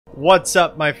What's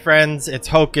up, my friends? It's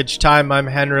Hokage time. I'm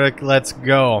Henrik. Let's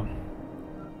go.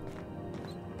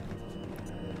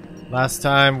 Last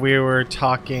time we were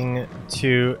talking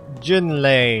to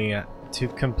Junlei to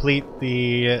complete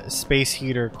the space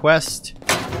heater quest,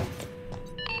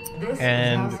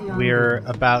 and we're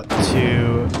about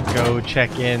to go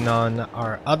check in on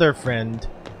our other friend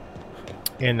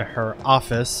in her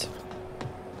office,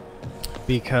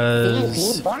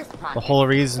 because the whole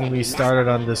reason we started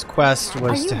on this quest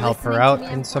was to help her out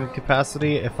in some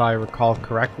capacity, if I recall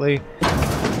correctly.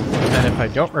 And if I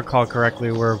don't recall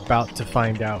correctly, we're about to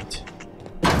find out.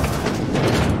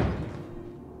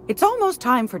 It's almost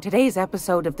time for today's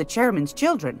episode of The Chairman's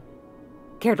Children.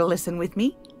 Care to listen with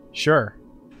me? Sure.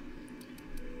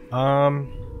 I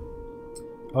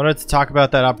wanted to talk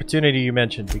about that opportunity you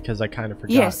mentioned because I kind of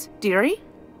forgot. Yes, dearie?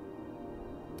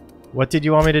 What did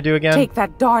you want me to do again? Take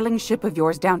that darling ship of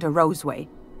yours down to Roseway,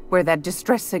 where that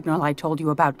distress signal I told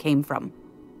you about came from,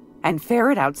 and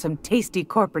ferret out some tasty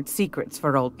corporate secrets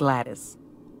for old Gladys.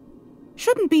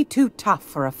 Shouldn't be too tough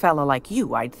for a fella like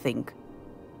you, I'd think.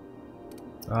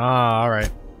 Ah,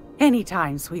 alright.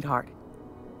 Anytime, sweetheart.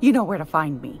 You know where to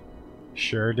find me.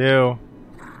 Sure do.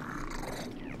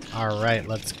 Alright,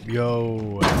 let's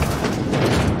go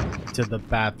to the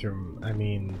bathroom. I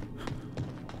mean...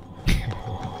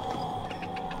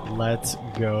 let's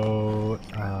go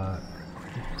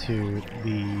to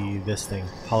this thing,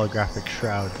 holographic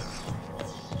shroud.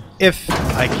 If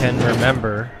I can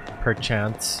remember,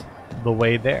 perchance, the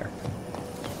way there.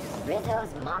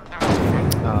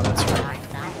 Oh, that's right.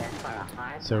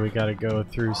 So we gotta go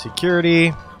through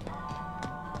security,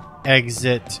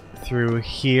 exit through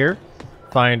here,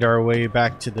 find our way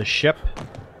back to the ship.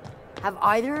 Have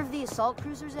either of the assault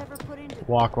cruisers ever put into...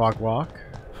 Walk, walk, walk.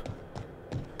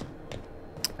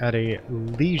 At a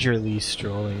leisurely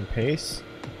strolling pace.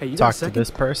 Hey, you talk to this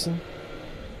person.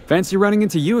 Fancy running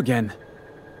into you again.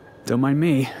 Don't mind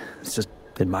me. It's just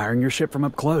admiring your ship from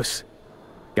up close.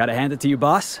 Gotta hand it to you,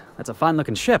 boss. That's a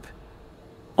fine-looking ship.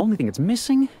 Only thing it's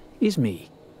missing is me.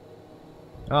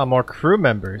 Ah, more crew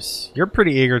members. You're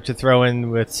pretty eager to throw in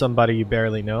with somebody you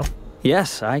barely know.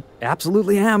 Yes, I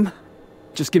absolutely am.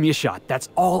 Just give me a shot. That's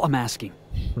all I'm asking.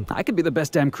 I could be the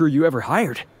best damn crew you ever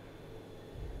hired.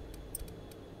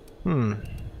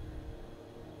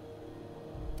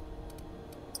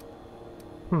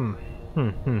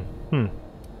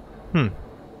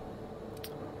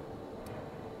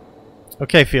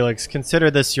 Okay, Felix,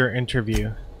 consider this your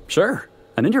interview. Sure,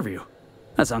 an interview.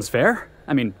 That sounds fair.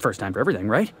 I mean, first time for everything,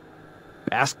 right?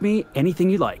 Ask me anything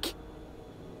you like.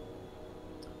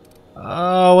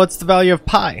 What's the value of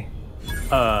pie?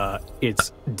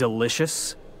 It's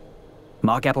delicious.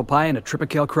 Mock apple pie and a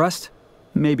tripicale crust.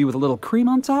 Maybe with a little cream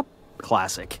on top?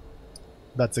 Classic.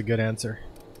 That's a good answer.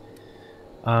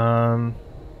 Are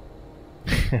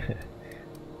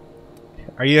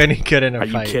you any good in a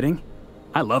fight? Are you kidding?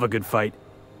 I love a good fight.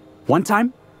 One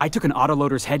time, I took an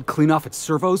autoloader's head clean off its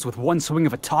servos with one swing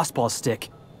of a tossball stick.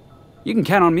 You can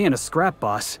count on me in a scrap,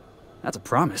 boss. That's a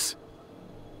promise.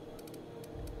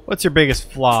 What's your biggest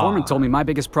flaw? Foreman told me my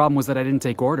biggest problem was that I didn't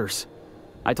take orders.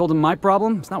 I told him my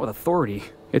problem is not with authority,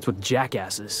 it's with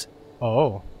jackasses.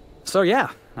 Oh. So yeah,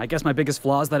 I guess my biggest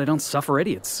flaw is that I don't suffer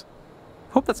idiots.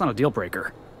 Hope that's not a deal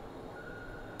breaker.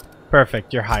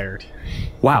 Perfect, you're hired.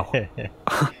 Wow.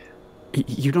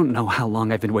 You don't know how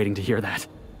long I've been waiting to hear that.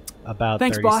 About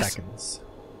Thanks, 30 boss. seconds.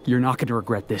 You're not going to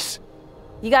regret this.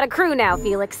 You got a crew now,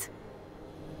 Felix.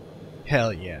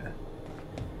 Hell yeah.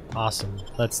 Awesome.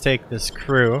 Let's take this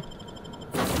crew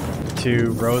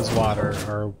to Rosewater,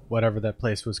 or whatever that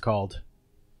place was called.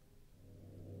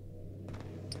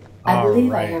 I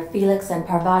believe I hear Felix and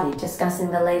Parvati discussing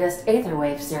the latest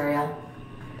Aetherwave serial.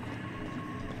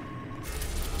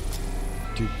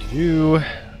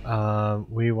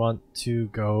 We want to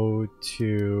go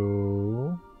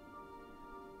to...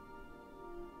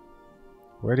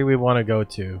 Where do we want to go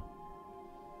to?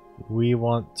 We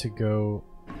want to go...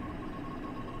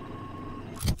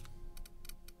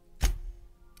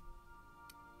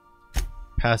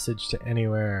 Passage to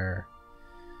anywhere.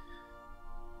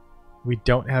 We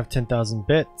don't have 10,000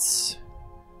 bits.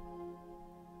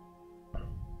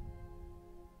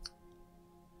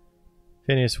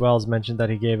 Phineas Wells mentioned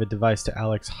that he gave a device to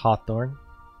Alex Hawthorne,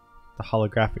 the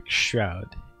holographic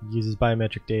shroud. It uses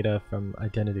biometric data from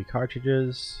identity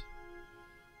cartridges.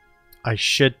 I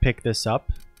should pick this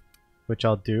up, which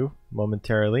I'll do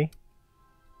momentarily.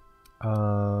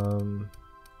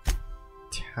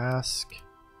 Task.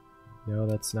 No,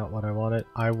 that's not what I wanted.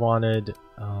 I wanted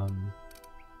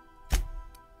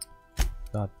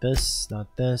not this,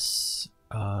 not this.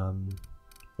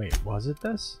 Wait, was it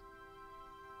this?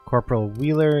 Corporal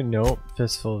Wheeler, nope.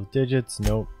 Fistful of Digits,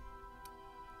 nope.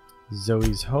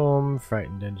 Zoe's home,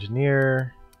 frightened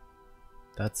engineer.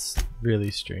 That's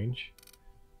really strange.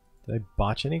 Did I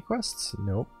botch any quests?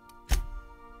 Nope.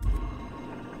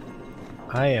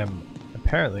 I am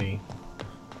apparently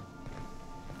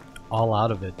all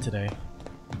out of it today.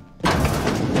 But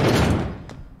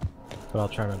I'll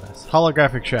try my best.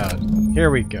 Holographic Shroud. Here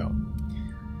we go.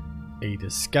 A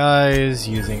disguise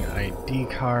using ID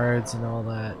cards and all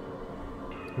that.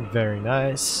 Very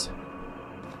nice.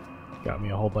 Got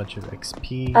me a whole bunch of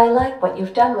XP. I like what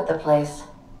you've done with the place.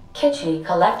 Kitschy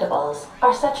collectibles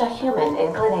are such a human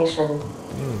inclination.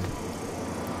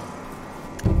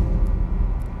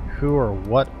 Who or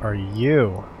what are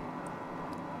you?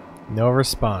 No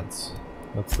response.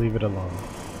 Let's leave it alone.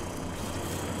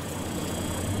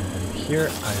 And here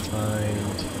I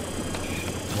find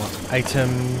more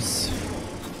items.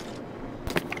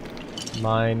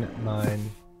 Mine.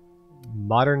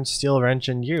 Modern steel wrench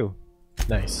and you.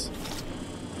 Nice.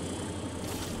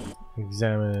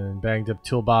 Examine. Bagged up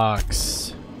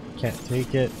toolbox. Can't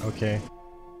take it. Okay.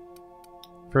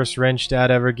 First wrench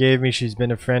Dad ever gave me. She's been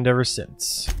a friend ever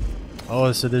since.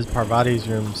 Oh, so this is Parvati's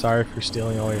room. Sorry for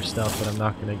stealing all your stuff, but I'm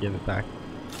not gonna give it back.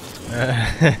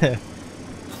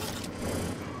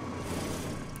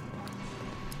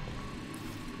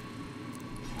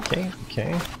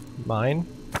 Okay. Mine.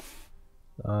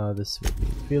 This would be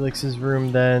Felix's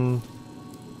room then.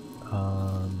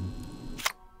 Let's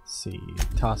see.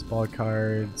 Toss ball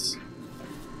cards.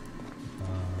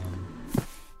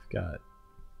 Got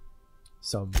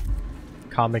some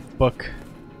comic book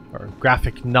or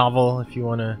graphic novel if you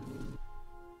want to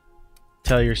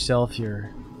tell yourself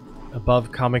you're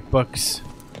above comic books.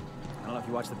 I don't know if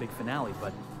you watched the big finale,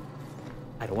 but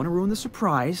I don't want to ruin the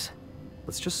surprise.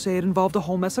 Let's just say it involved a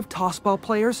whole mess of tossball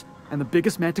players and the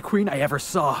biggest Manta Queen I ever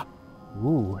saw.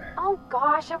 Ooh. Oh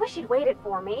gosh, I wish you'd waited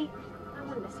for me. I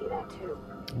wanted to see that too.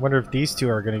 I wonder if these two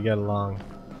are going to get along.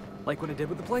 Like what I did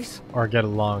with the place? Or get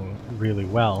along really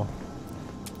well.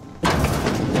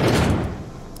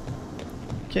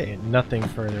 Okay, nothing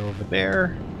further over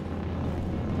there.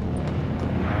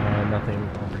 Nothing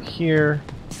over here.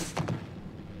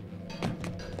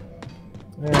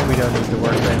 And we don't need the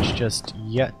workbench just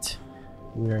yet.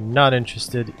 We are not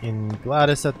interested in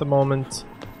Gladys at the moment.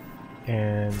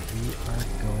 And we are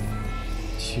going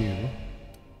to...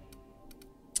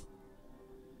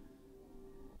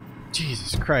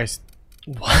 Jesus Christ.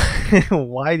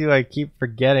 Why do I keep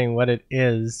forgetting what it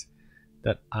is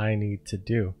that I need to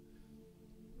do?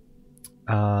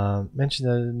 Mention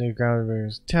the new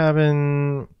ground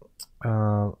cabin.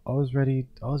 Always ready,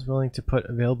 always willing to put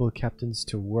available captains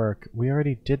to work. We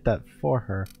already did that for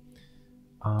her.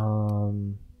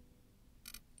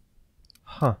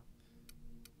 Huh.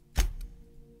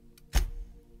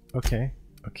 Okay.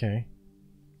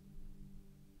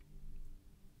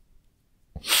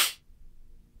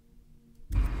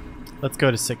 Let's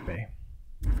go to sickbay.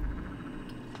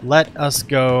 Let us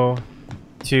go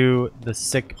to the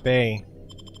sickbay.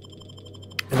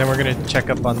 And then we're gonna check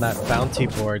up on that bounty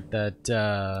board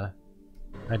that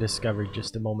I discovered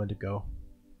just a moment ago.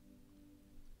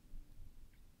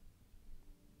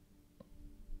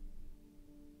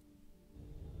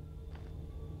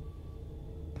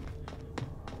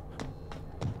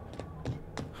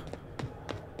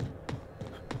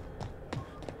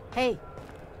 Hey,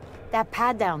 that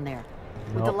pad down there,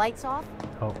 with the Nope. lights off?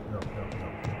 Oh, no.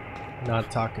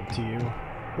 Not talking to you.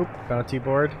 Oop, bounty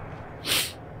board.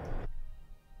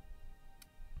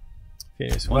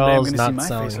 Phoenix One day I'm Wells, gonna see not my face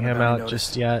selling on the him bounty out notice.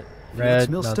 just yet. Felix Red, not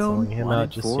Millstone selling him out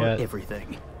wanted just for yet.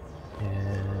 everything.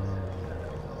 And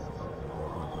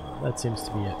that seems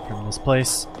to be it from this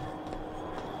place.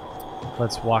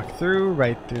 Let's walk through,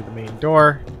 right through the main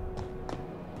door.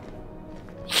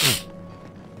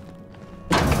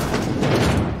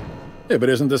 If it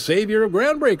isn't the savior of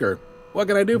Groundbreaker, what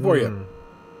can I do for you?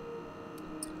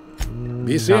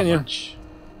 Be seeing you. Much.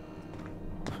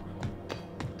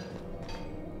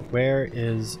 Where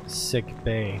is Sick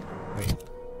Bay? Wait,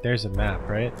 there's a map,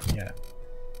 right? Yeah.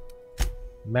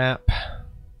 Map.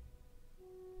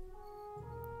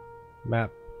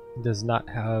 Map does not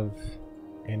have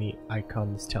any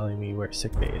icons telling me where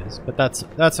Sick Bay is, but that's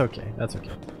okay. That's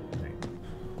okay. Right.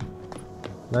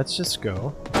 Let's just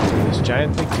go to this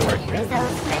giant big door here.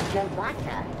 Rizzo's Red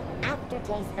Water.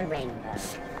 Aftertaste the rainbow.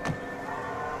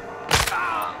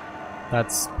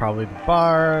 That's probably the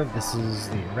bar. This is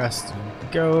the rest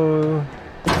and go.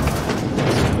 Let's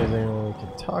see if there's anyone we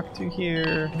can talk to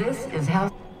here. This is how...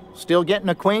 Still getting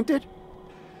acquainted?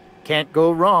 Can't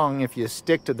go wrong if you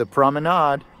stick to the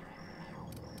promenade.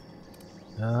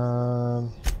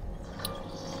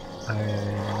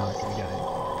 I'm not gonna get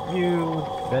it. You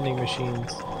vending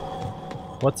machines.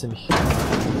 What's in here?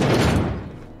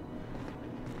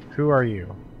 Who are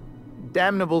you?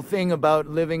 Damnable thing about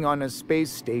living on a space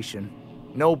station.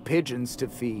 No pigeons to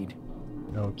feed.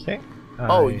 Okay.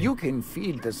 Oh, you can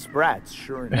feed the sprats,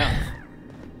 sure enough.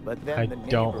 But then I the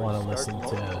don't neighbors want to start listen to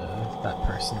multiplying. that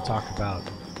person talk about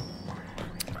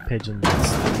pigeons and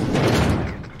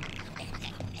stuff.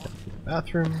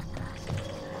 Bathroom.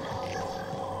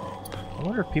 I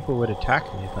wonder if people would attack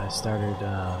me if I started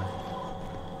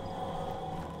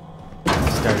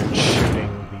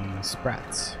shooting the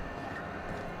sprats.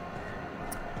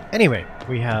 Anyway,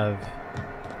 we have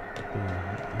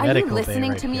the medical bay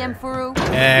listening right to me, here. Mfuru?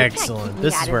 Excellent. me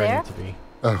This out is of where I there. need to be.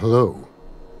 Hello.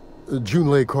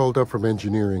 Junlei called up from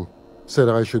engineering. Said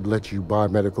I should let you buy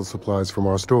medical supplies from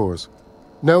our stores.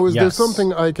 Now, is there Yes.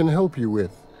 something I can help you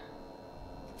with?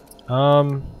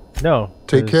 No.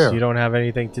 Take 'cause care. You don't have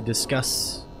anything to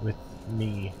discuss with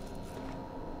me.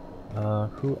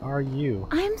 Who are you?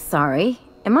 I'm sorry.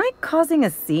 Am I causing a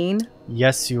scene?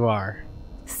 Yes, you are.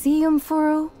 See,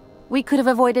 Mfuru? We could have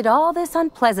avoided all this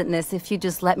unpleasantness if you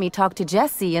just let me talk to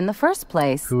Jessie in the first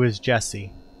place. Who is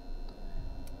Jessie?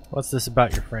 What's this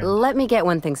about your friend? Let me get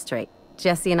one thing straight.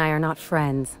 Jessie and I are not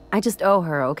friends. I just owe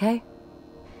her, okay?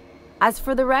 As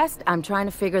for the rest, I'm trying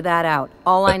to figure that out.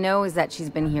 All I know is that she's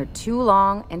been here too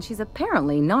long, and she's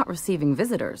apparently not receiving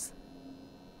visitors.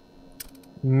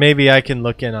 Maybe I can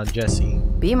look in on Jessie.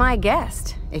 Be my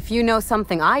guest. If you know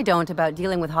something I don't about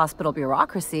dealing with hospital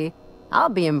bureaucracy, I'll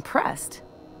be impressed.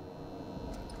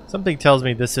 Something tells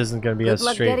me this isn't going to be Good as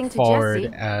luck getting to straightforward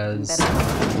Jessie. as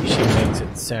Better- she makes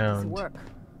it sound. Work.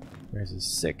 There's a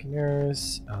sick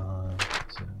nurse. Some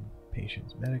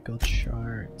patient's medical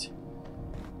chart.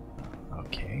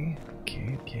 Okay.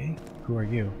 Who are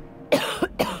you? Ooh,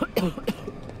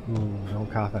 don't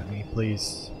cough at me,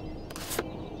 please.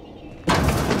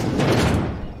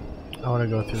 I want to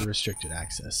go through restricted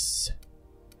access.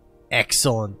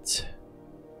 Excellent.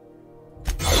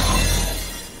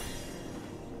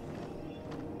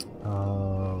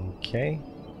 Okay.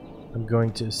 I'm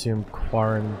going to assume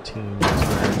quarantine is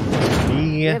where I need to be.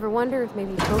 You ever wonder if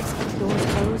maybe folks keep doors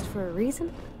closed for a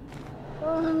reason?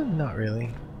 Not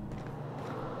really.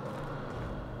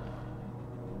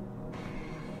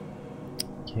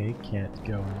 Okay, can't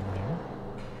go in there.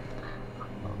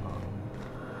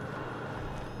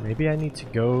 Maybe I need to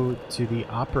go to the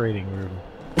operating room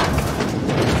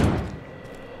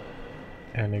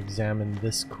and examine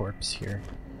this corpse here.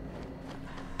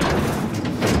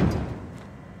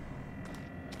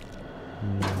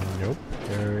 Nope,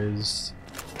 there is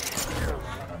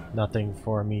nothing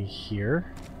for me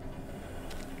here.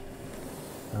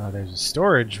 There's a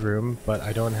storage room, but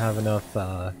I don't have enough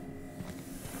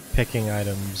picking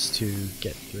items to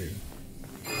get through.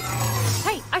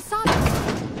 Hey, I saw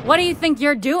that! What do you think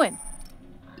you're doing?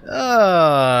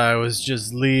 I was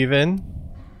just leaving.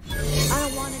 I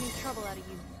don't want any trouble out of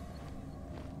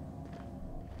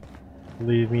you.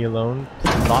 Leave me alone,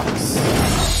 locks.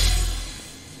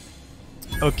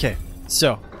 Okay,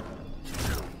 so.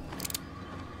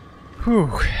 Whew.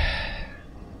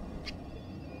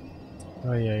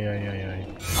 Oh, yeah.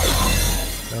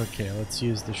 Okay, let's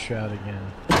use the shroud again.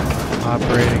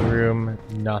 Operating room,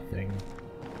 nothing.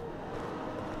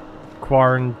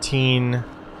 Quarantine,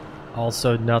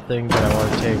 also nothing, but I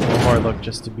want to take one more look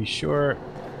just to be sure.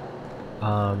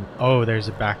 Oh, there's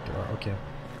a back door. Okay,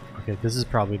 this is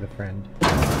probably the friend.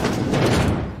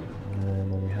 And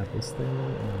then we have this thing.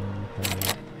 And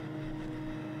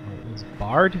oh, is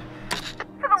barred?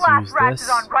 For the last rats is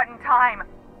on rotten time.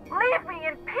 Leave me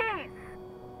in peace.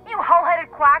 You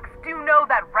hull-headed quacks do know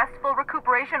that restful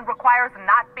recuperation requires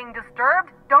not being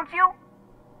disturbed, don't you?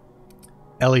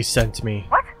 Ellie sent me.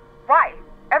 What? Why?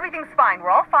 Everything's fine. We're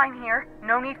all fine here.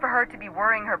 No need for her to be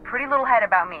worrying her pretty little head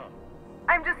about me.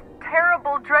 I'm just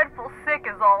terrible, dreadful sick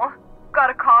is all. Got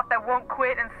a cough that won't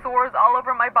quit and sores all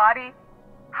over my body.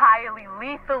 Highly,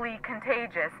 lethally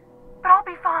contagious. But I'll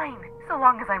be fine, so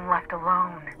long as I'm left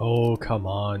alone. Oh, come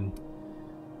on.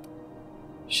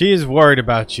 She is worried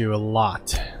about you a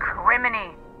lot.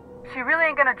 Criminy. She really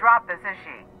ain't gonna drop this, is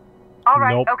she?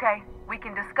 Alright, Nope. okay. We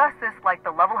can discuss this like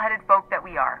the level-headed folk that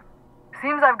we are.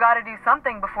 Seems I've got to do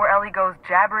something before Ellie goes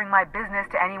jabbering my business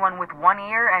to anyone with one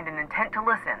ear and an intent to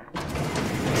listen.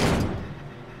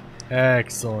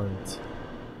 Excellent.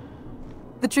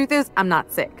 The truth is, I'm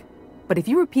not sick. But if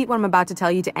you repeat what I'm about to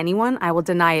tell you to anyone, I will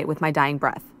deny it with my dying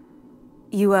breath.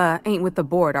 You, ain't with the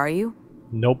board, are you?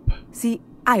 Nope. See,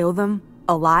 I owe them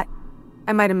a lot.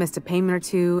 I might have missed a payment or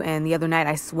two, and the other night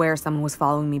I swear someone was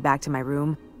following me back to my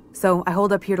room. So I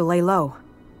hold up here to lay low.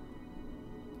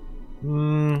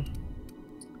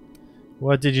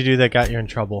 What did you do that got you in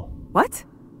trouble? What?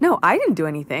 No, I didn't do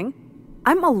anything.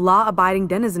 I'm a law-abiding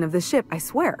denizen of this ship, I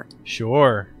swear.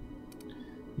 Sure.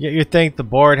 Yet you think the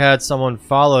board had someone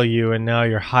follow you and now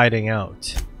you're hiding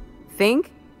out.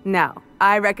 Think? No.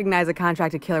 I recognize a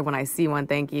contracted killer when I see one,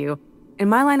 thank you. In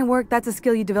my line of work, that's a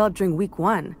skill you develop during week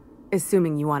 1,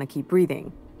 assuming you want to keep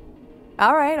breathing.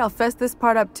 Alright, I'll fess this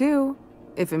part up too,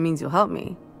 if it means you'll help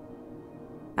me.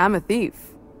 I'm a thief.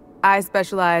 I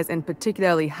specialize in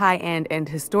particularly high-end and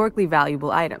historically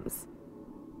valuable items.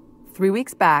 3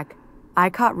 weeks back, I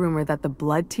caught rumor that the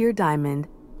blood tier diamond,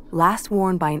 last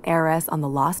worn by an heiress on the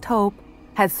Lost Hope,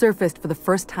 had surfaced for the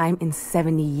first time in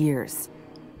 70 years.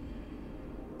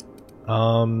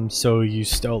 So you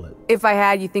stole it. If I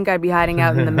had, you think I'd be hiding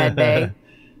out in the med bay?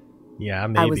 Yeah,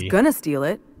 maybe. I was gonna steal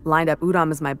it, lined up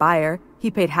Udom as my buyer. He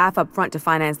paid half up front to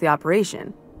finance the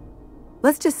operation.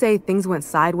 Let's just say things went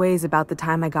sideways about the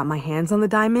time I got my hands on the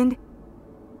diamond,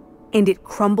 and it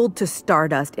crumbled to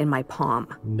stardust in my palm.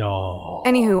 No.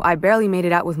 Anywho, I barely made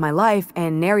it out with my life,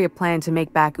 and nary a plan to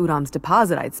make back Udom's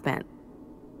deposit I'd spent.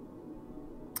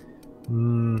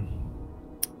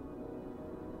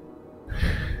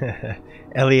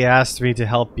 Ellie asked me to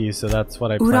help you, so that's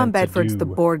what I plan to do. Udom Bedford's the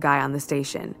board guy on the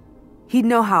station. He'd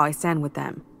know how I stand with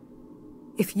them.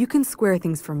 If you can square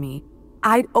things for me,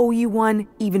 I'd owe you one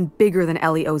even bigger than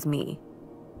Ellie owes me.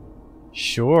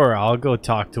 Sure, I'll go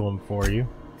talk to him for you.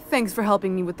 Thanks for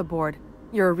helping me with the board.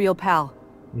 You're a real pal.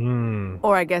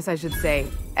 Or I guess I should say,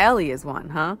 Ellie is one,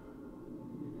 huh?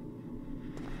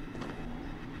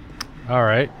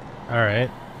 Alright,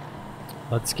 alright.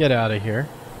 Let's get out of here.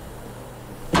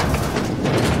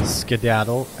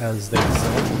 Skedaddle, as they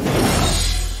say.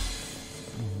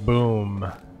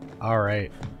 Boom.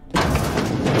 Alright.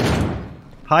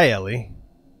 Hi, Ellie.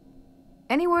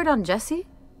 Any word on Jessie?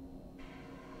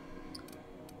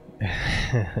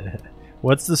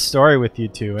 What's the story with you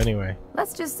two, anyway?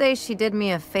 Let's just say she did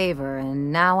me a favor,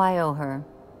 and now I owe her.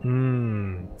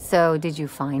 So, did you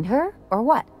find her, or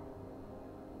what?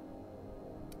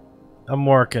 I'm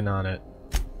working on it.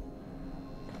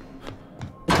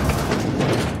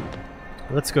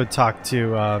 Let's go talk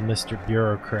to Mr.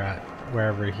 Bureaucrat,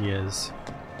 wherever he is.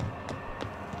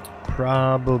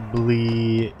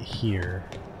 Probably here,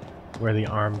 where the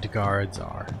armed guards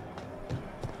are.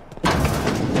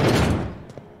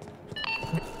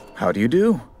 How do you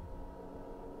do?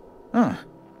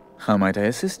 How might I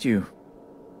assist you?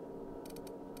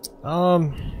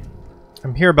 I'm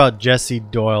here about Jessie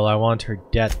Doyle. I want her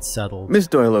debt settled. Miss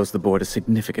Doyle owes the board a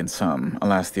significant sum.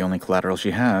 Alas, the only collateral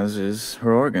she has is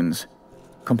her organs.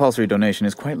 Compulsory donation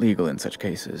is quite legal in such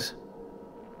cases.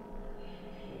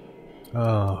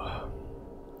 Oh.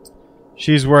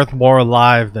 She's worth more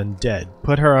alive than dead.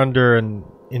 Put her under an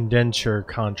indenture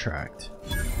contract.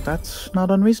 That's not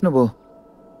unreasonable.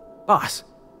 Boss,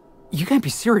 you can't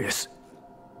be serious.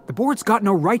 The board's got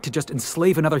no right to just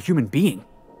enslave another human being.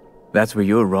 That's where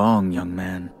you're wrong, young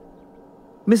man.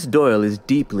 Miss Doyle is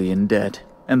deeply in debt,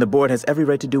 and the board has every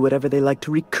right to do whatever they like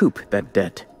to recoup that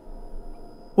debt.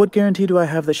 What guarantee do I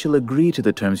have that she'll agree to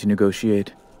the terms you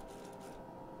negotiate?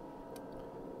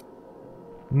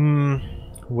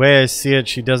 Way I see it,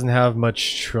 she doesn't have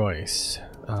much choice.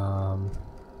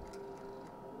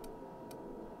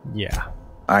 Yeah.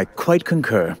 I quite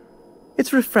concur.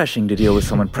 It's refreshing to deal with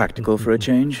someone practical for a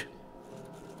change.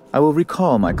 I will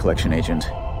recall my collection agent.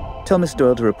 Tell Miss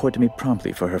Doyle to report to me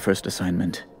promptly for her first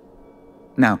assignment.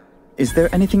 Now, is there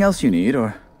anything else you need,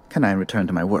 or can I return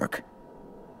to my work?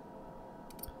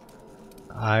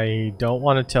 I don't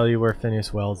want to tell you where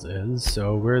Phineas Wells is,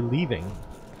 so we're leaving.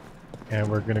 And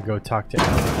we're gonna go talk to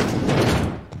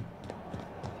Ellie.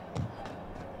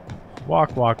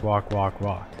 Walk, walk, walk, walk,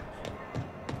 walk.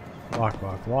 Walk,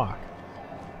 walk, walk.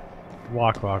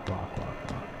 Walk, walk, walk,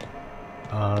 walk,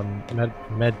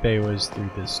 walk. Med Bay was through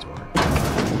this door.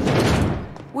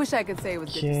 Wish I could say it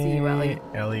was good to see you, Ellie.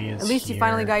 Ellie is At least you here.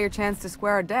 finally got your chance to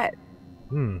square our debt.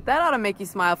 That ought to make you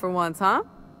smile for once, huh?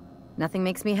 Nothing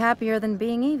makes me happier than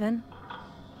being even.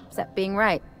 Except being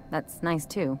right. That's nice,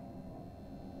 too.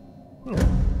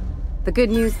 The good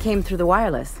news came through the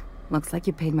wireless. Looks like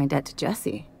you paid my debt to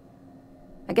Jessie.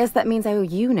 I guess that means I owe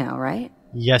you now, right?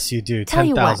 Yes, you do. Tell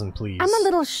you 10,000, what, please. I'm a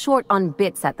little short on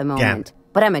bits at the moment,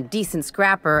 but I'm a decent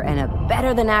scrapper and a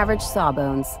better-than-average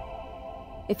sawbones.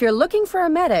 If you're looking for a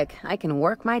medic, I can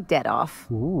work my debt off.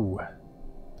 Ooh.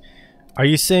 Are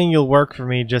you saying you'll work for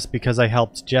me just because I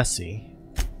helped Jessie?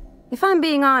 If I'm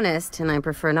being honest, and I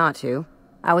prefer not to,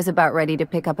 I was about ready to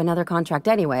pick up another contract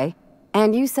anyway,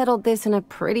 and you settled this in a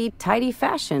pretty tidy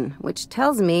fashion, which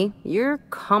tells me you're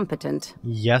competent.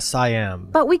 Yes, I am.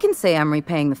 But we can say I'm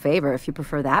repaying the favor if you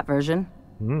prefer that version.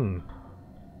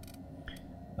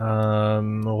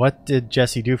 What did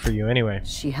Jessie do for you anyway?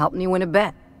 She helped me win a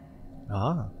bet.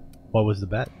 Ah, what was the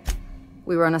bet?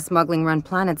 We were on a smuggling run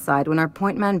planetside when our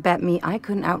point man bet me I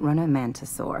couldn't outrun a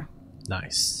mantisaur.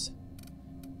 Nice.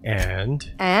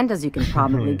 And? And, as you can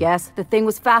probably guess, the thing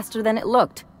was faster than it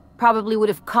looked. Probably would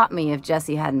have caught me if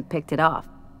Jessie hadn't picked it off.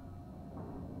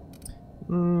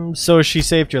 So she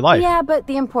saved your life? Yeah, but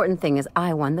the important thing is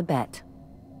I won the bet.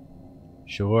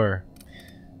 Sure.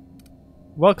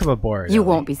 Welcome aboard. You Ellie.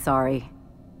 won't be sorry.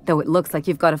 Though it looks like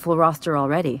you've got a full roster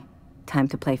already. Time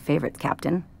to play favorites,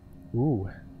 Captain. Ooh.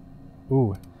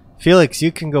 Ooh. Felix,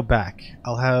 you can go back.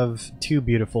 I'll have 2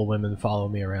 beautiful women follow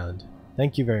me around.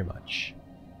 Thank you very much.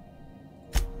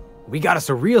 We got us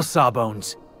a real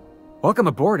sawbones. Welcome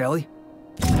aboard, Ellie.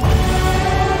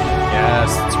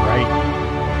 Yes, that's right.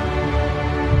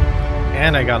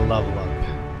 And I got a level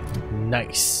up.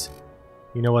 Nice.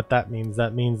 You know what that means?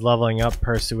 That means leveling up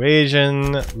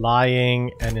persuasion,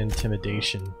 lying, and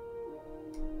intimidation.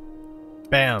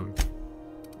 Bam.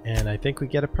 And I think we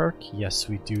get a perk? Yes,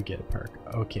 we do get a perk.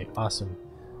 Okay, awesome.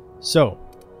 So,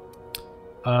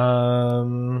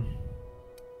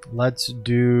 let's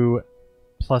do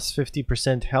plus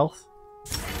 50% health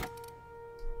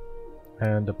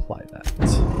and apply that.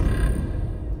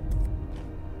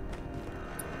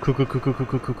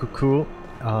 Cool.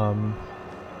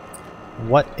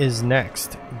 What is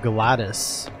next?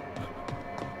 Gladys.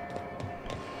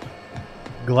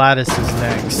 Gladys is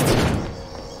next.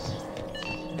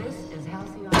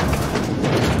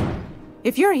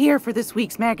 If you're here for this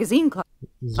week's magazine club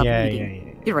Yeah.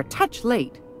 you're a touch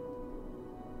late.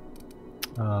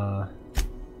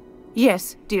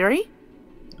 Yes, dearie?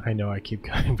 I know I keep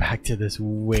coming back to this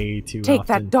way too Take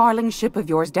often. that darling ship of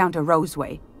yours down to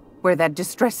Roseway, where that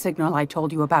distress signal I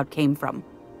told you about came from.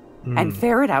 And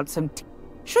ferret out some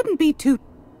shouldn't be too...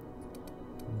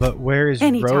 But where is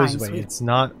Anytime, Roseway? sweet. It's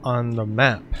not on the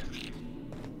map.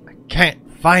 I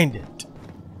can't find it.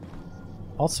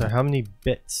 Also, how many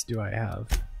bits do I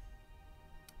have?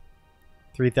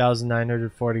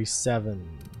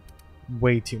 3,947.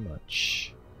 Way too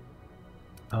much.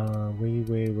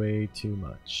 Way too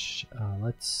much.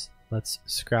 Let's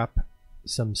scrap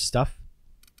some stuff.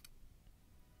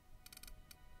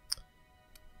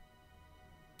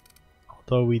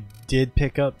 Although we did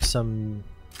pick up some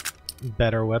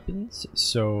better weapons,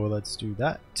 so let's do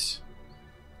that.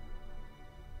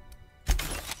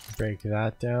 Break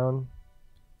that down.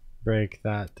 Break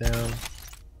that down.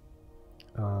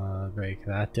 Break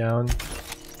that down.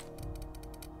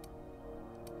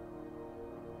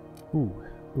 Ooh,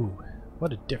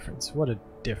 what a difference, what a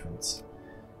difference.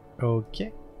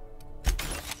 Okay.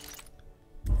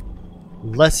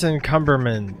 Less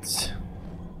encumberment.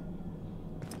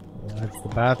 That's the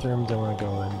bathroom, don't want to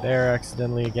go in there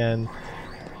accidentally again.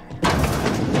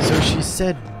 So she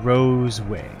said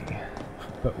Roseway.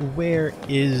 But where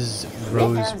is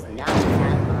Roseway?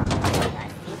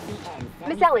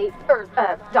 Miss Ellie,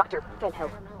 Dr. Van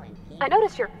Hope. I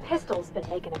noticed your pistol's been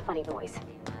making a funny noise.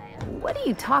 What are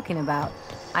you talking about?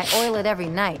 I oil it every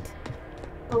night.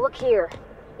 Well, look here.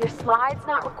 Your slide's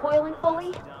not recoiling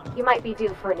fully. You might be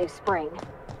due for a new spring.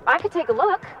 I could take a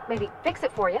look, maybe fix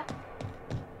it for you.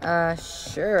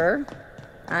 Sure.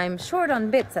 I'm short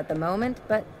on bits at the moment,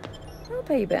 but I'll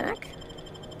pay you back.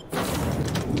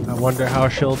 I wonder how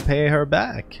she'll pay her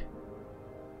back.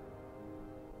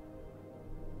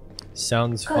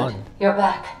 Sounds Good. fun. You're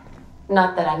back.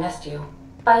 Not that I missed you.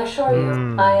 I assure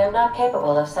you, I am not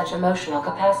capable of such emotional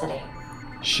capacity.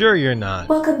 Sure you're not.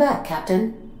 Welcome back,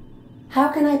 Captain. How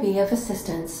can I be of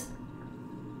assistance?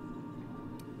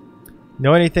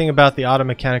 Know anything about the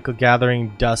automechanical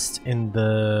gathering dust in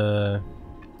the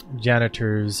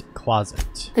janitor's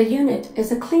closet? The unit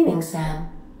is a cleaning SAM.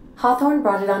 Hawthorne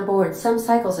brought it on board some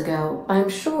cycles ago, I'm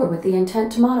sure with the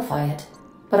intent to modify it.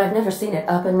 But I've never seen it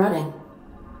up and running.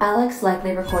 Alex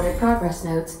likely recorded progress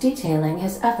notes detailing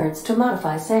his efforts to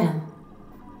modify SAM.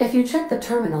 If you check the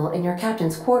terminal in your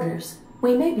captain's quarters,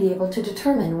 we may be able to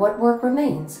determine what work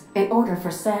remains in order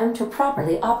for SAM to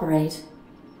properly operate.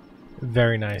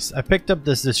 Very nice. I picked up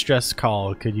this distress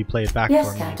call. Could you play it back for me?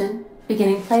 Yes, Captain.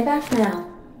 Beginning playback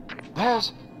now.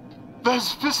 There's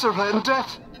viscera and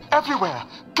death everywhere.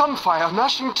 Gunfire,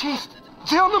 gnashing teeth.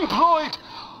 The unemployed.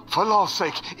 For law's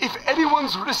sake, if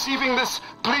anyone's receiving this,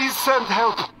 please send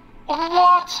help.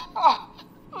 What?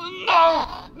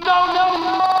 No!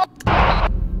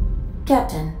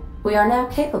 Captain, we are now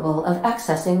capable of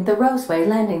accessing the Roseway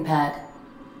landing pad.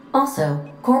 Also,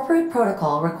 corporate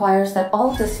protocol requires that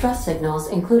all distress signals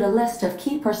include a list of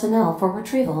key personnel for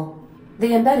retrieval.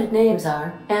 The embedded names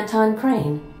are Anton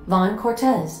Crane, Vaughn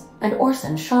Cortez, and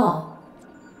Orson Shaw.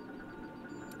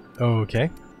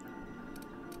 Okay.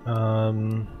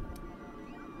 I'd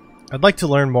like to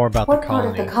learn more about What the part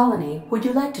colony. of the colony would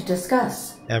you like to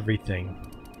discuss? Everything.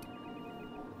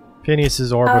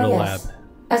 Phineas's orbital yes. lab.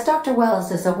 As Dr.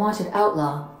 Wells is a wanted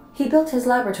outlaw, he built his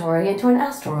laboratory into an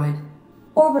asteroid.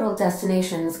 Orbital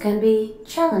destinations can be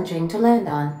challenging to land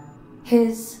on.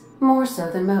 His more so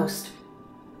than most.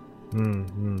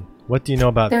 What do you know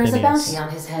about There is Phineas? a bounty on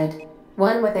his head,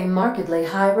 one with a markedly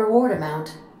high reward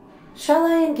amount. Shall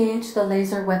I engage the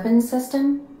laser weapons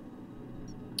system?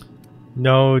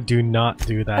 No, do not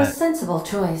do A that. sensible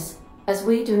choice, as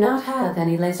we do not have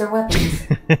any laser weapons.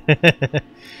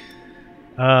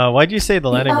 Why'd you say the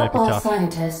landing might be outlaw tough?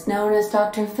 scientist known as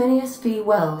Dr. Phineas V.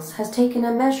 Wells has taken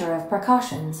a measure of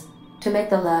precautions to make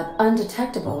the lab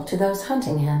undetectable to those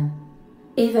hunting him.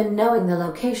 Even knowing the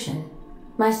location,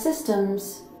 my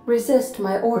systems resist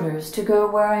my orders to go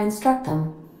where I instruct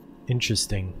them.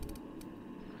 Interesting.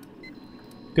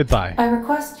 Goodbye. I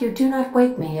request you do not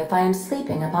wake me if I am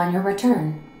sleeping upon your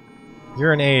return.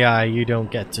 You're an AI, you don't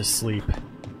get to sleep.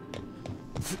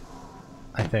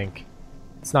 I think.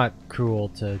 It's not cruel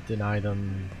to deny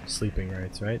them sleeping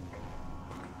rights, right?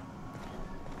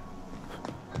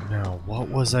 Now, what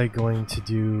was I going to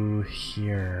do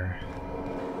here?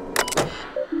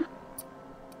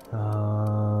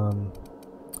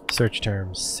 Search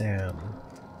terms, Sam.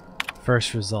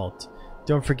 First result.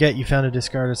 Don't forget you found a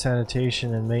discarded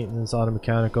sanitation and maintenance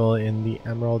automechanical in the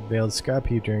Emerald Veiled scrap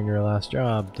heap during your last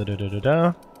job.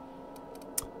 Da-da-da-da-da.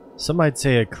 Some might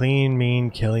say a clean,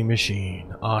 mean, killing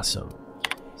machine. Awesome.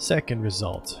 Second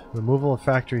result. Removal of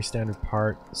factory standard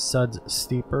part. Suds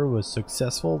Steeper was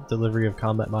successful. Delivery of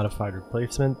combat modified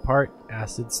replacement part.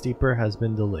 Acid Steeper has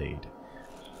been delayed.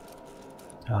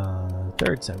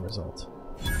 Third Sam result.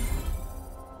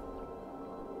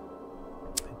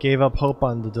 Gave up hope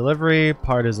on the delivery.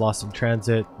 Part is lost in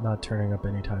transit. Not turning up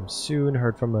anytime soon.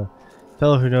 Heard from a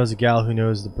fellow who knows a gal who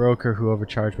knows the broker who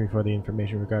overcharged me for the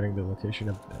information regarding the location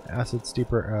of an acid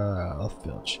steeper.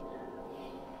 Filch.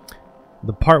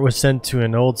 The part was sent to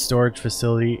an old storage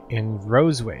facility in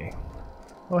Roseway.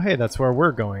 Oh hey, that's where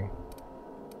we're going.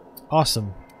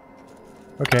 Awesome.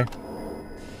 Okay.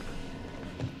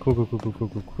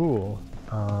 Cool.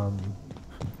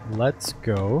 Let's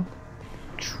go.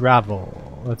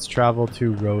 Travel. Let's travel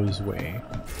to Roseway.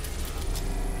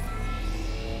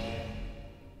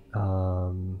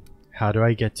 How do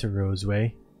I get to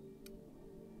Roseway?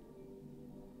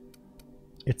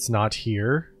 It's not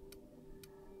here.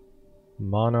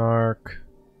 Monarch,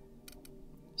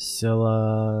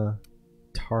 Scylla,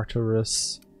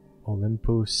 Tartarus,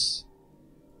 Olympus.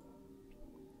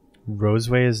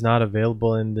 Roseway is not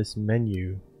available in this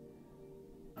menu.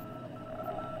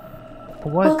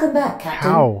 What? Welcome back,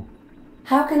 Captain. How?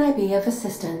 How can I be of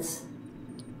assistance?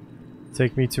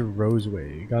 Take me to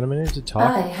Roseway. You got a minute to talk?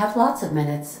 I have lots of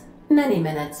minutes. Many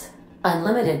minutes.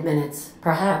 Unlimited minutes,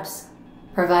 perhaps.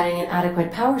 Providing an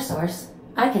adequate power source,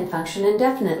 I can function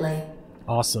indefinitely.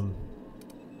 Awesome.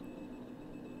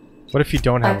 What if you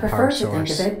don't have I a power prefer to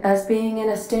source? think of it as being in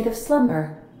a state of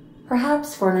slumber,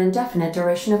 perhaps for an indefinite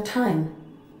duration of time.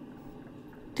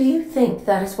 Do you think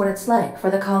that is what it's like for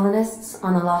the colonists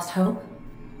on the Lost Hope?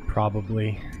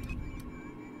 Probably.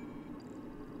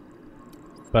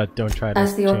 But don't try to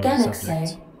As the change organics subject.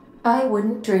 say, I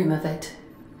wouldn't dream of it.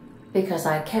 Because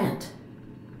I can't.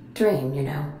 Dream, you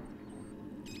know.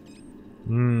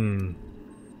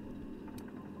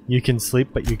 You can sleep,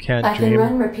 but you can't I dream. can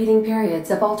run repeating periods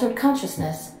of altered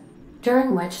consciousness,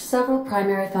 during which several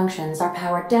primary functions are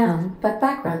powered down, but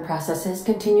background processes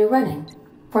continue running,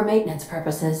 for maintenance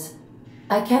purposes.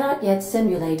 I cannot yet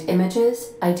simulate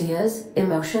images, ideas,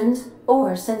 emotions,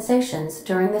 or sensations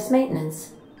during this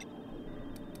maintenance.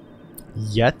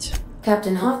 Yet?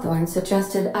 Captain Hawthorne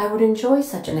suggested I would enjoy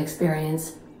such an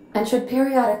experience, and should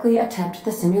periodically attempt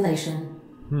the simulation.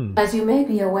 As you may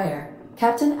be aware,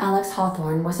 Captain Alex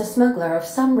Hawthorne was a smuggler of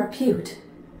some repute.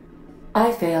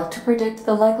 I failed to predict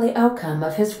the likely outcome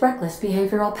of his reckless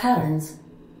behavioral patterns.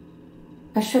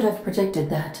 I should have predicted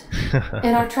that.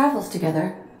 In our travels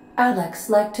together, Alex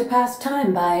liked to pass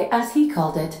time by, as he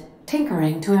called it,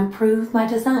 tinkering to improve my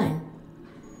design.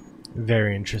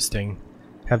 Very interesting.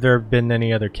 Have there been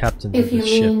any other captains If of you the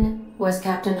ship? mean, was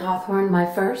Captain Hawthorne my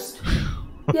first?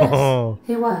 Yes,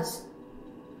 he was.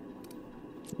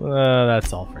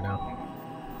 That's all for now.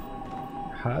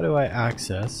 How do I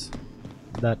access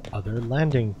that other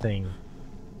landing thing?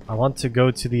 I want to go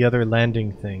to the other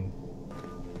landing thing.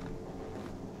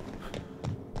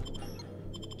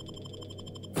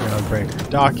 Groundbreaker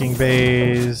docking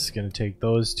bays. Gonna take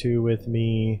those two with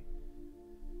me.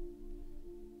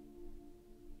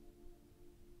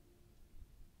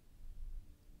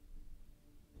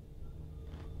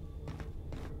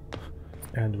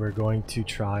 And we're going to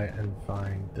try and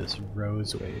find this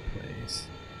Roseway place.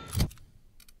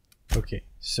 Okay,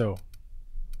 so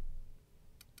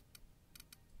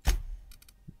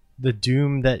the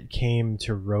doom that came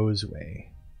to Roseway.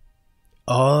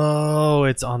 Oh,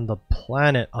 it's on the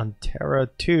planet, on Terra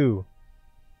 2.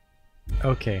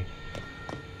 Okay.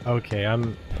 Okay,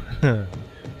 I'm...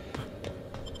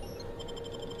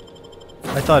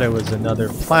 I thought it was another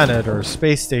planet or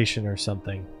space station or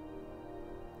something.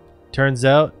 Turns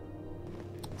out,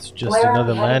 it's just Where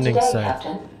another landing today, site.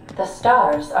 Captain? The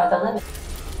stars are the limit.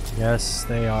 Yes,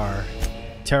 they are.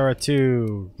 Terra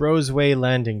 2, Roseway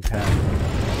landing pad.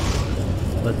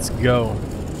 Let's go.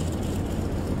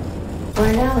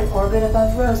 We're now in orbit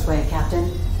above Roseway,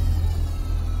 Captain.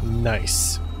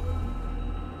 Nice.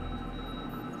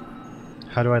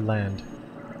 How do I land?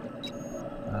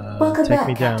 Welcome take back,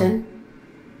 me down. Captain.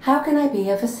 How can I be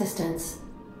of assistance?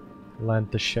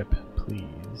 Land the ship,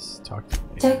 please. Talk to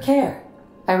me. Take care.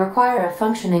 I require a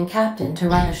functioning captain to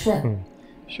run a ship.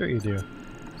 Sure you do.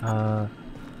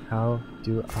 How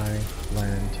do I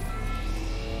land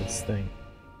this thing?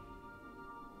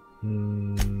 We're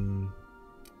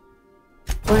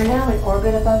now in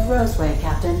orbit above Roseway,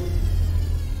 Captain.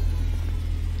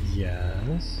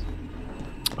 Yes.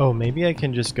 Oh, maybe I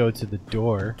can just go to the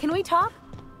door. Can we talk?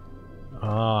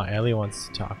 Ah, Ellie wants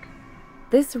to talk.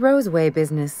 This Roseway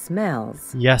business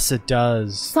smells. Yes, it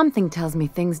does. Something tells me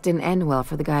things didn't end well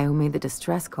for the guy who made the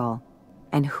distress call.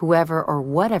 And whoever or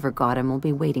whatever got him will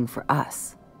be waiting for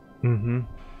us. Mm-hmm.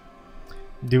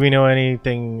 Do we know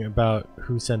anything about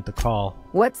who sent the call?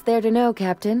 What's there to know,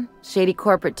 Captain? Shady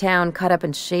corporate town caught up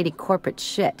in shady corporate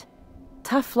shit.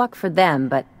 Tough luck for them,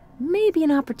 but maybe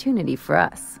an opportunity for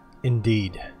us.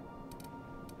 Indeed.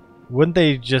 Wouldn't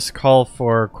they just call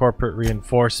for corporate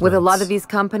reinforcements? With a lot of these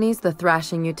companies, the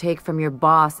thrashing you take from your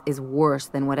boss is worse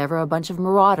than whatever a bunch of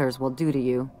marauders will do to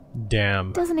you.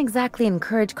 Damn. Doesn't exactly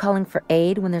encourage calling for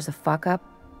aid when there's a fuck-up.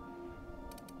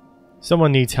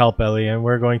 Someone needs help, Ellie, and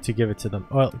we're going to give it to them.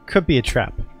 Well, it could be a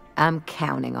trap. I'm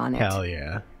counting on it. Hell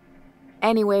yeah.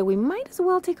 Anyway, we might as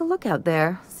well take a look out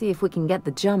there, see if we can get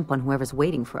the jump on whoever's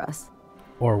waiting for us.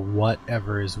 Or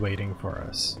whatever is waiting for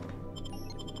us.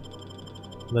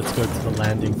 Let's go to the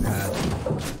landing pad.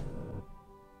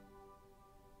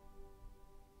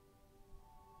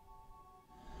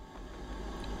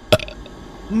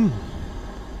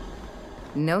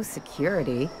 No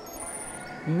security.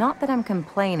 Not that I'm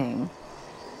complaining.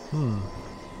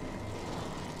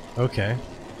 Okay.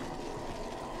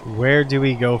 Where do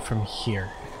we go from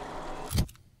here?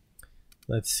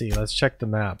 Let's see, let's check the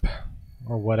map.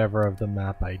 Or whatever of the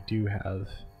map I do have.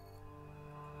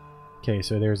 Okay,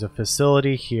 so there's a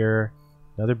facility here,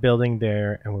 another building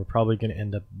there, and we're probably going to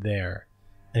end up there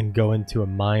and go into a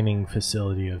mining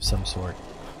facility of some sort.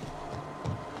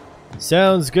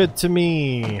 Sounds good to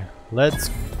me.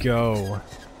 Let's go.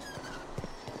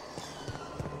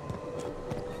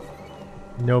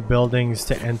 No buildings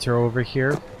to enter over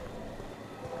here.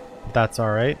 That's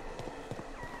alright.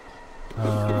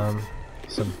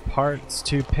 Some parts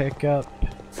to pick up.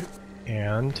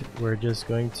 And we're just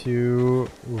going to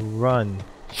run.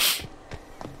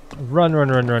 Run.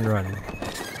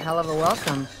 Hell of a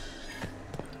welcome.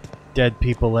 Dead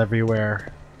people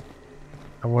everywhere.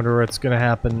 I wonder what's gonna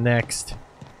happen next.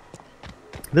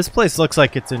 This place looks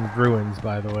like it's in ruins,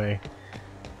 by the way.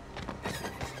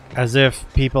 As if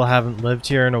people haven't lived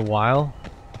here in a while.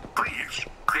 Please,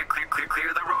 clear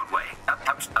the roadway.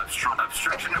 Obstruction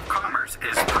of commerce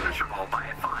is punishable by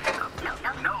a fine of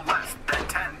no less than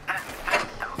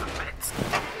 10,000 bits.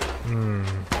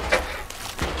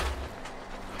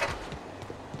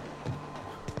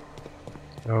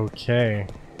 Okay.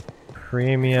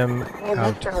 Premium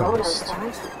outpost.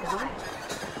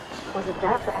 Was it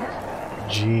that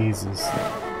bad? Jesus.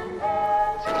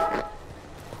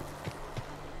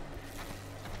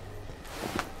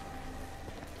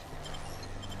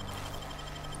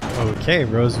 Okay,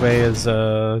 Roseway is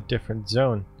a different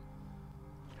zone.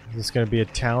 Is this going to be a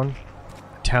town?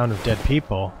 A town of dead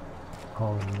people?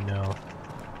 Oh no.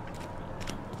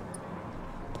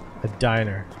 A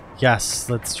diner. Yes,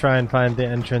 let's try and find the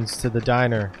entrance to the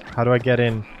diner. How do I get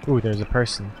in? Ooh, there's a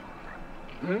person.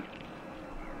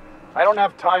 I don't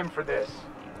have time for this.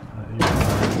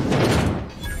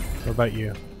 What about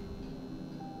you?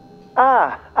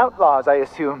 Ah, outlaws, I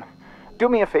assume. Do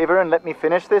me a favor and let me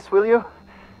finish this, will you?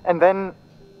 And then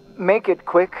make it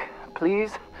quick,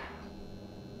 please.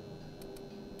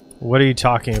 What are you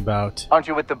talking about? Aren't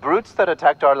you with the brutes that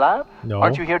attacked our lab? No.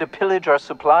 Aren't you here to pillage our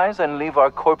supplies and leave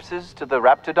our corpses to the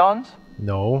raptidons?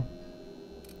 No.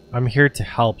 I'm here to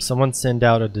help. Someone send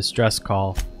out a distress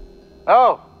call.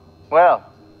 Oh,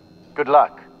 well, Good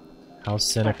luck. How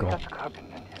cynical.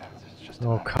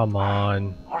 Oh, come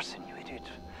on. Orson, you idiot.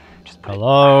 Just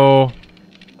Hello?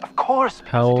 Of course.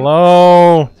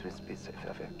 Hello?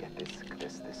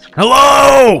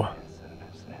 Hello?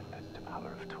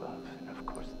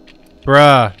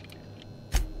 Bruh.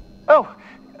 Oh,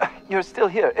 you're still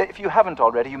here. If you haven't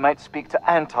already, you might speak to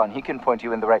Anton. He can point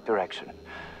you in the right direction.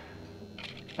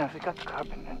 Now, if we got the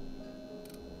carbon...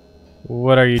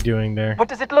 What are you doing there? What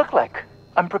does it look like?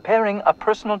 I'm preparing a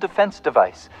personal defense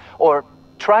device. Or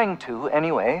trying to,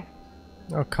 anyway.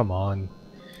 Oh, come on.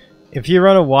 If you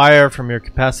run a wire from your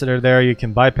capacitor there, you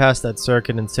can bypass that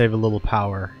circuit and save a little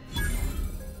power.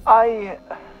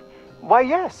 Why,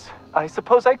 yes. I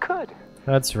suppose I could.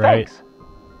 That's right. Thanks.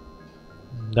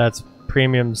 That's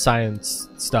premium science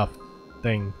stuff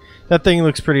thing. That thing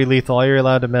looks pretty lethal. Are you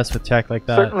allowed to mess with tech like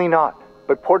that? Certainly not.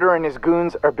 But Porter and his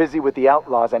goons are busy with the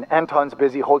outlaws, and Anton's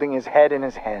busy holding his head in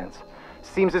his hands.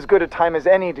 Seems as good a time as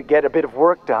any to get a bit of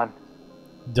work done.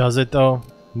 Does it, though?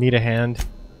 Need a hand?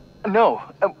 No.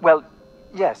 Well,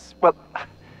 yes. Well,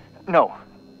 no.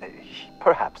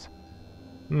 Perhaps.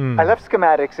 I left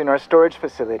schematics in our storage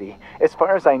facility. As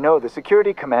far as I know, the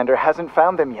security commander hasn't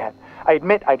found them yet. I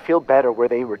admit I'd feel better were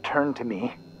they returned to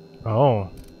me. Oh.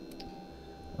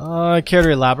 Care to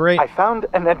elaborate? I found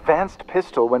an advanced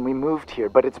pistol when we moved here,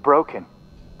 but it's broken.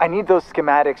 I need those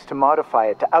schematics to modify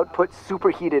it to output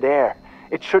superheated air.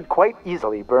 It should quite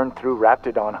easily burn through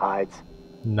Raptidon hides.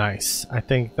 Nice. I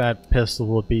think that pistol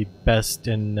will be best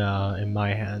in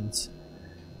my hands.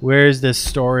 Where is this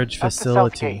storage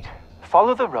facility?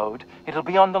 Follow the road. It'll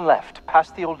be on the left,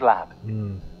 past the old lab.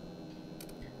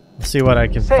 I'll see what I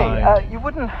can find. You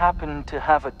wouldn't happen to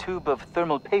have a tube of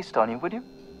thermal paste on you, would you?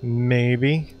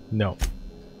 Maybe. No.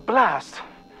 Blast.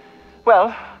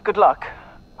 Well, good luck.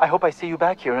 I hope I see you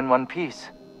back here in one piece.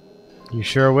 You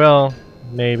sure will.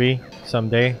 Maybe.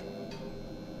 Someday.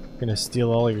 Gonna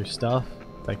steal all your stuff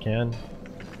if I can.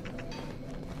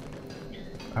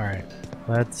 Alright.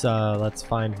 Let's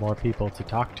find more people to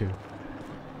talk to.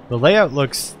 The layout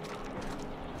looks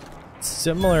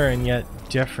similar and yet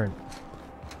different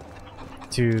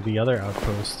to the other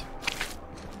outpost.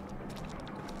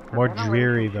 More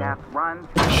dreary though.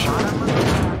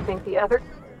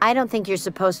 I don't think you're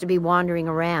supposed to be wandering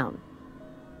around.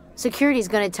 Security's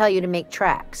gonna tell you to make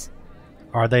tracks.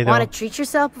 Are they though? Want to treat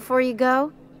yourself before you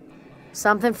go?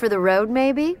 Something for the road,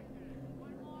 maybe?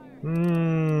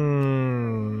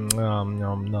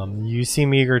 You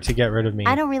seem eager to get rid of me.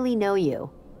 I don't really know you.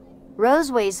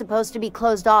 Roseway's supposed to be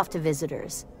closed off to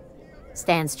visitors.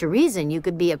 Stands to reason you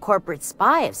could be a corporate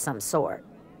spy of some sort.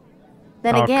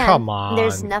 Then again, come on.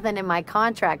 There's nothing in my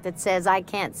contract that says I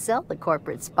can't sell the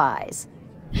corporate spies.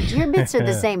 Your bits are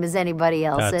the same as anybody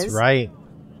else's. That's right.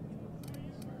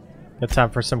 Got time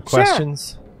for some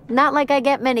questions? Sure. Not like I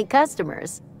get many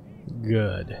customers.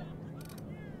 Good.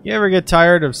 You ever get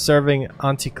tired of serving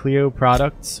Auntie Cleo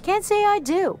products? Can't say I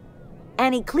do.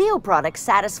 Auntie Cleo products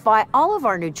satisfy all of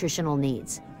our nutritional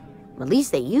needs. At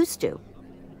least they used to.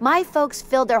 My folks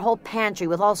filled their whole pantry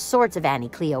with all sorts of Auntie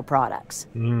Cleo products.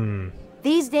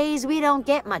 These days, we don't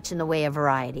get much in the way of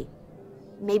variety.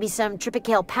 Maybe some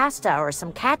tripicale pasta or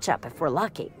some ketchup if we're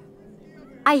lucky.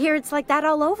 I hear it's like that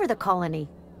all over the colony.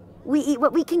 We eat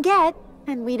what we can get,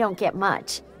 and we don't get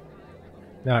much.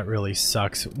 That really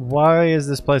sucks. Why is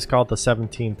this place called the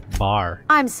 17th Bar?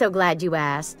 I'm so glad you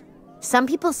asked. Some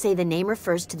people say the name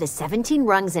refers to the 17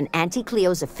 rungs in Auntie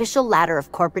Cleo's official ladder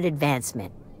of corporate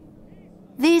advancement.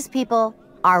 These people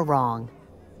are wrong.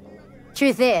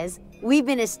 Truth is, we've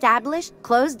been established,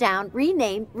 closed down,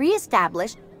 renamed,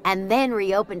 re-established, and then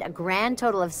reopened a grand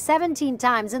total of 17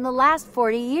 times in the last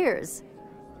 40 years.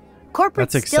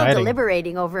 Corporate's still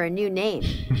deliberating over a new name.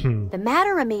 The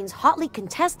matter remains hotly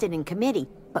contested in committee,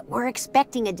 but we're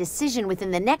expecting a decision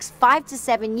within the next 5 to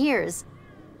 7 years.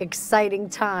 Exciting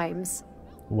times.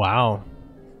 Wow.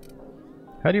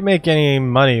 How do you make any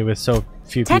money with so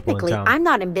few people in Technically, town? I'm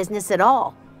not in business at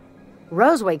all.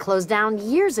 Roseway closed down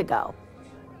years ago.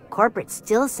 Corporate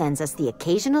still sends us the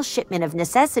occasional shipment of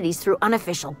necessities through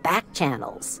unofficial back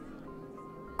channels.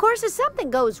 Of course, if something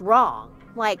goes wrong,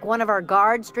 like one of our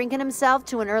guards drinking himself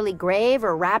to an early grave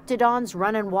or Raptidons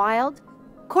running wild,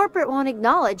 corporate won't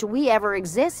acknowledge we ever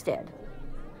existed.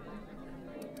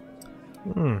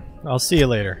 I'll see you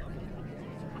later.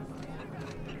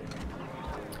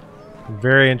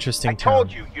 Very interesting town. I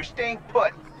told you, you're staying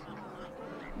put.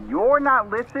 You're not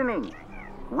listening.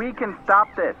 We can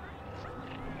stop this.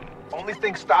 Only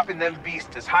thing stopping them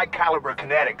beasts is high caliber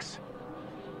kinetics.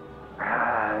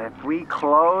 If we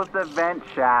close the vent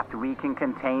shaft, we can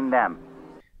contain them.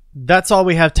 that's all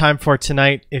we have time for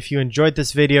tonight. If you enjoyed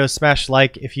this video, smash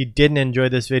like. If you didn't enjoy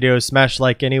this video, smash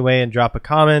like anyway and drop a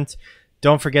comment.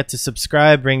 Don't forget to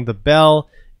subscribe, ring the bell.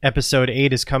 Episode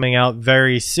 8 is coming out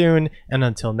very soon. And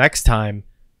until next time,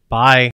 bye.